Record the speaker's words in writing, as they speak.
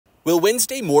Will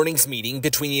Wednesday morning's meeting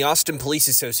between the Austin Police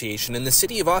Association and the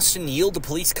City of Austin yield a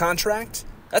police contract?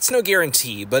 That's no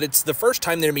guarantee, but it's the first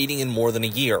time they're meeting in more than a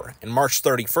year, and March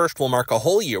 31st will mark a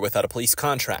whole year without a police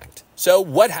contract. So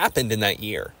what happened in that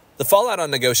year? The fallout on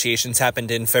negotiations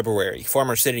happened in February.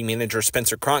 Former city manager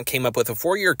Spencer Cronk came up with a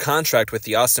 4-year contract with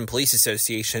the Austin Police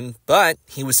Association, but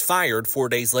he was fired 4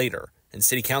 days later, and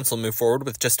City Council moved forward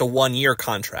with just a 1-year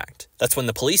contract. That's when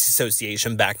the Police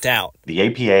Association backed out. The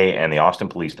APA and the Austin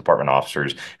Police Department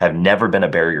officers have never been a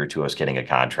barrier to us getting a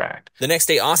contract. The next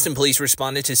day, Austin police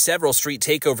responded to several street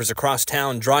takeovers across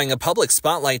town, drawing a public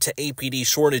spotlight to APD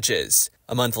shortages.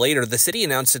 A month later, the city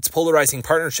announced its polarizing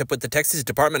partnership with the Texas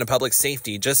Department of Public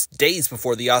Safety just days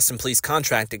before the Austin Police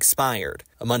contract expired.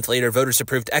 A month later, voters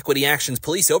approved Equity Action's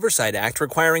Police Oversight Act,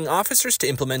 requiring officers to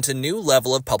implement a new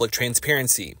level of public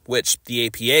transparency, which the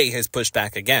APA has pushed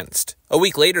back against. A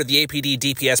week later, the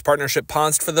APD-DPS partnership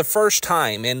paused for the first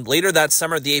time, and later that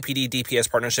summer, the APD-DPS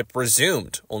partnership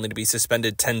resumed, only to be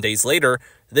suspended 10 days later,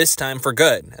 this time for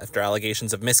good, after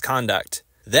allegations of misconduct.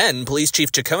 Then, Police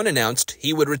Chief Chacon announced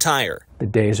he would retire. The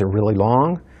days are really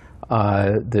long,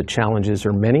 the challenges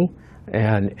are many,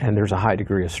 and there's a high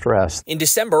degree of stress. In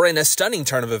December, in a stunning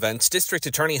turn of events, District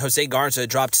Attorney Jose Garza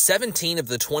dropped 17 of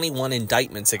the 21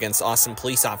 indictments against Austin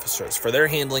police officers for their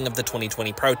handling of the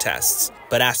 2020 protests,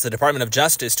 but asked the Department of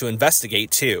Justice to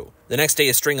investigate too. The next day,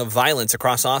 a string of violence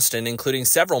across Austin, including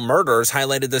several murders,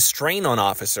 highlighted the strain on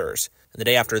officers. And the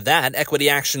day after that, Equity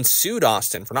Action sued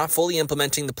Austin for not fully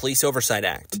implementing the Police Oversight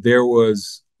Act. There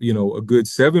was, a good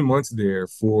 7 months there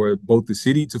for both the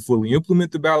city to fully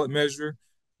implement the ballot measure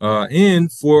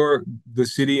and for the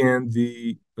city and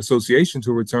the association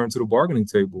to return to the bargaining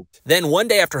table. Then one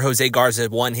day after Jose Garza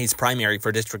won his primary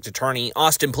for district attorney,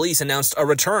 Austin police announced a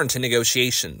return to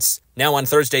negotiations. Now on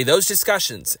Thursday, those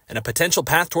discussions and a potential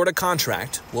path toward a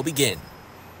contract will begin.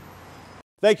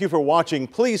 Thank you for watching.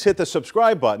 Please hit the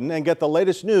subscribe button and get the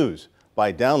latest news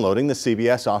by downloading the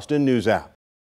CBS Austin News app.